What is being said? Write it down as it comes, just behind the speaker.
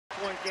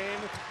5-point game.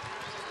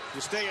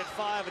 You stay at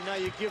 5, and now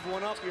you give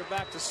one up. You're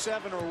back to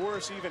 7 or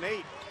worse, even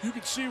 8. You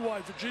can see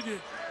why Virginia,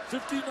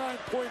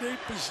 59.8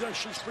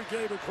 possessions per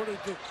game, according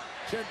to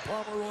Ken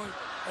Pomeroy.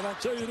 And I'll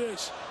tell you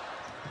this,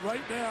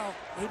 right now,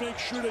 they make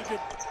sure they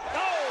get...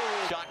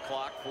 Oh! Shot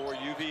clock for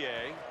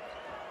UVA.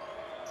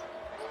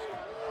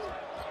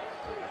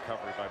 Good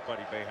recovery by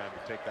Buddy Boeheim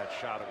to take that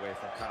shot away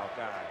from Kyle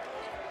Guy.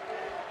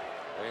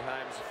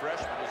 Boeheim's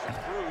freshman is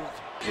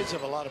improved. Kids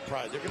have a lot of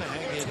pride. They're going to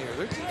hang in here.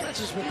 Their defense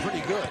has been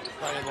pretty good,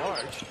 by and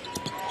large.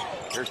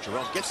 Here's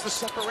Jerome, gets the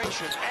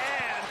separation,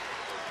 and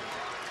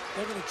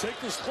they're going to take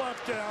this clock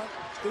down.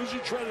 They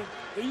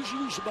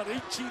usually use about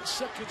 18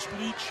 seconds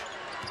with each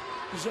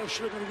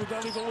possession. They're going to go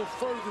down even a little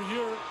further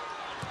here.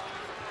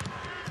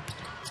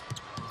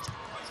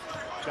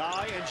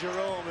 Guy and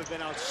Jerome have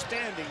been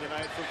outstanding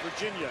tonight for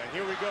Virginia. And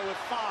here we go with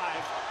 5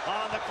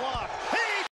 on the clock. Hey!